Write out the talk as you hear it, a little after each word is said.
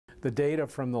The data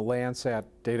from the Landsat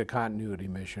Data Continuity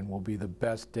Mission will be the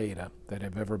best data that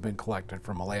have ever been collected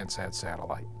from a Landsat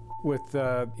satellite. With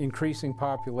increasing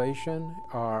population,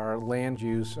 our land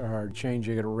use are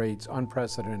changing at rates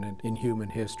unprecedented in human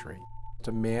history.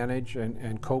 To manage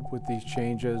and cope with these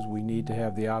changes, we need to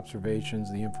have the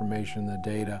observations, the information, the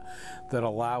data that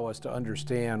allow us to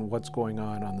understand what's going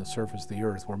on the surface of the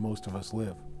Earth where most of us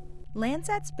live.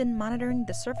 Landsat's been monitoring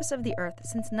the surface of the Earth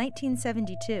since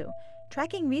 1972,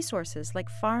 tracking resources like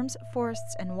farms,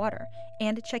 forests, and water,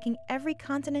 and checking every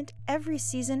continent, every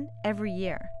season, every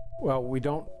year. Well, we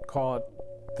don't call it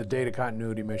the Data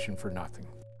Continuity Mission for nothing.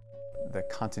 The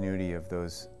continuity of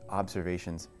those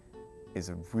observations is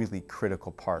a really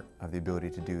critical part of the ability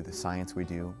to do the science we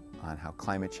do on how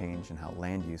climate change and how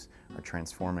land use are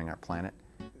transforming our planet.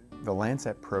 The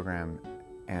Landsat program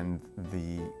and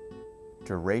the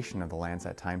duration of the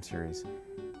Landsat time series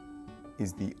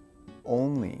is the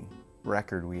only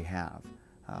record we have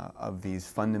of these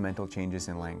fundamental changes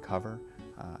in land cover,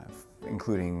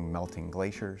 including melting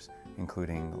glaciers,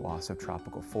 including the loss of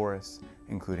tropical forests,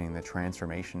 including the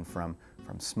transformation from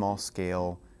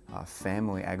small-scale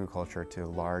family agriculture to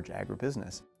large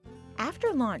agribusiness.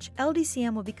 After launch,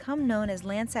 Ldcm will become known as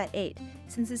Landsat 8,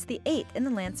 since it's the 8th in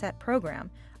the Landsat program,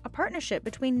 a partnership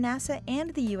between NASA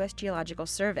and the U.S. Geological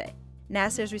Survey.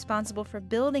 NASA is responsible for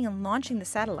building and launching the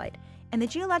satellite, and the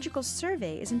Geological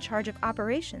Survey is in charge of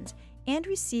operations and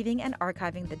receiving and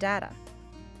archiving the data.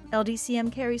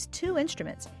 Ldcm carries 2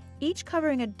 instruments, each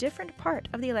covering a different part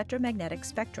of the electromagnetic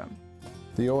spectrum.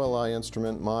 The OLI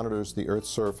instrument monitors the Earth's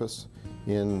surface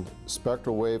in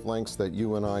spectral wavelengths that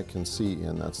you and I can see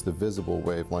in, that's the visible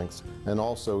wavelengths, and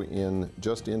also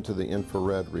just into the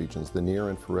infrared regions, the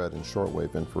near-infrared and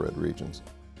shortwave infrared regions.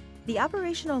 The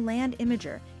operational land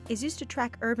imager is used to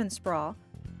track urban sprawl,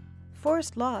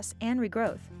 forest loss and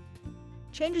regrowth,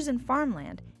 changes in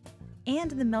farmland,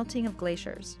 and the melting of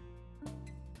glaciers.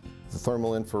 The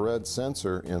thermal infrared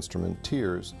sensor instrument,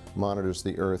 TIRS, monitors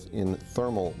the Earth in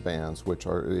thermal bands,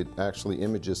 it actually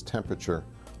images temperature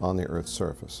on the Earth's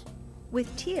surface.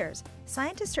 With TIRS,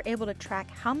 scientists are able to track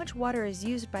how much water is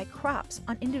used by crops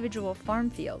on individual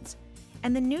farm fields.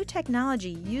 And the new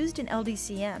technology used in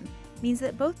Ldcm means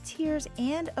that both TIRS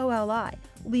and OLI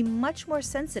will be much more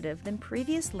sensitive than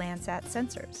previous Landsat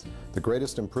sensors. The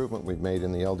greatest improvement we've made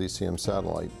in the Ldcm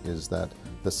satellite is that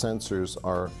the sensors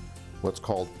are what's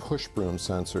called push broom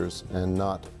sensors and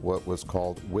not what was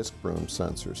called whisk broom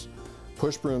sensors.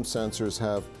 Push broom sensors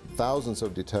have thousands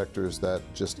of detectors that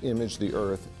just image the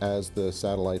Earth as the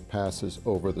satellite passes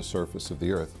over the surface of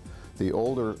the Earth. The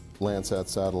older Landsat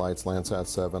satellites, Landsat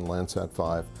 7, Landsat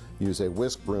 5, use a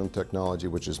whisk broom technology,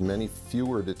 which is many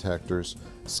fewer detectors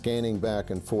scanning back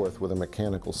and forth with a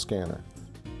mechanical scanner.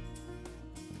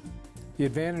 The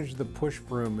advantage of the push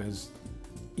broom is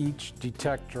each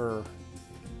detector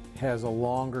has a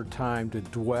longer time to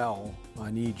dwell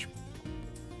on each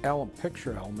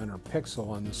picture element or pixel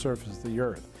on the surface of the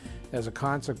Earth. As a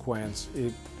consequence,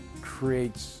 it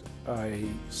creates a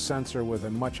sensor with a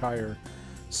much higher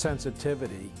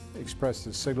sensitivity expressed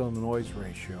as signal-to-noise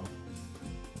ratio.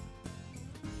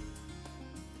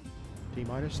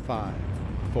 T-minus 5,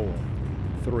 4,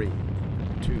 3,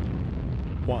 2,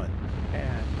 1,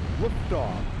 and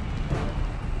liftoff.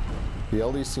 The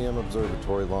Ldcm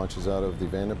Observatory launches out of the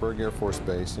Vandenberg Air Force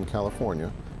Base in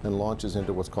California and launches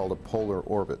into what's called a polar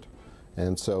orbit.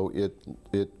 And so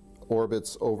it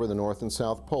orbits over the north and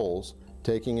south poles,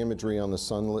 taking imagery on the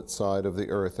sunlit side of the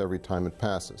Earth every time it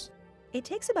passes. It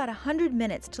takes about 100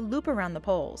 minutes to loop around the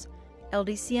poles.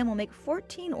 Ldcm will make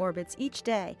 14 orbits each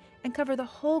day and cover the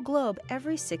whole globe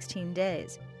every 16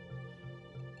 days.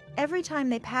 Every time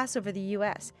they pass over the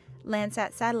U.S.,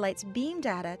 Landsat satellites beam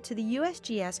data to the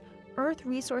USGS Earth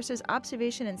Resources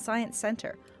Observation and Science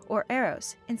Center, or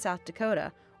EROS, in South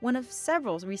Dakota, one of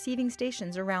several receiving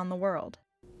stations around the world.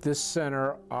 This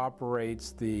center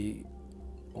operates the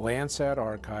Landsat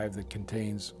archive that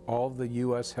contains all of the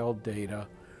U.S.-held data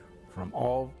from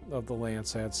all of the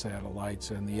Landsat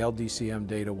satellites, and the Ldcm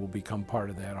data will become part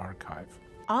of that archive.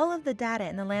 All of the data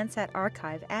in the Landsat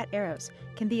archive at EROS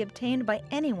can be obtained by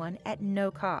anyone at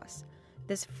no cost.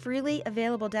 This freely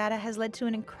available data has led to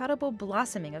an incredible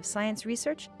blossoming of science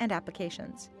research and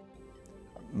applications.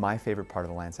 My favorite part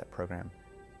of the Landsat program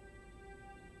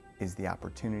is the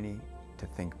opportunity to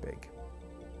think big.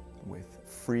 With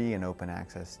free and open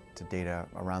access to data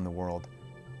around the world,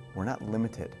 we're not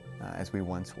limited as we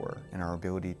once were in our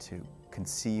ability to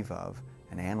conceive of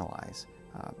and analyze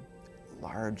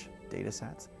large data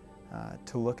sets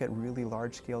to look at really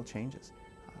large-scale changes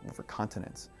over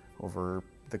continents, over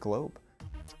the globe.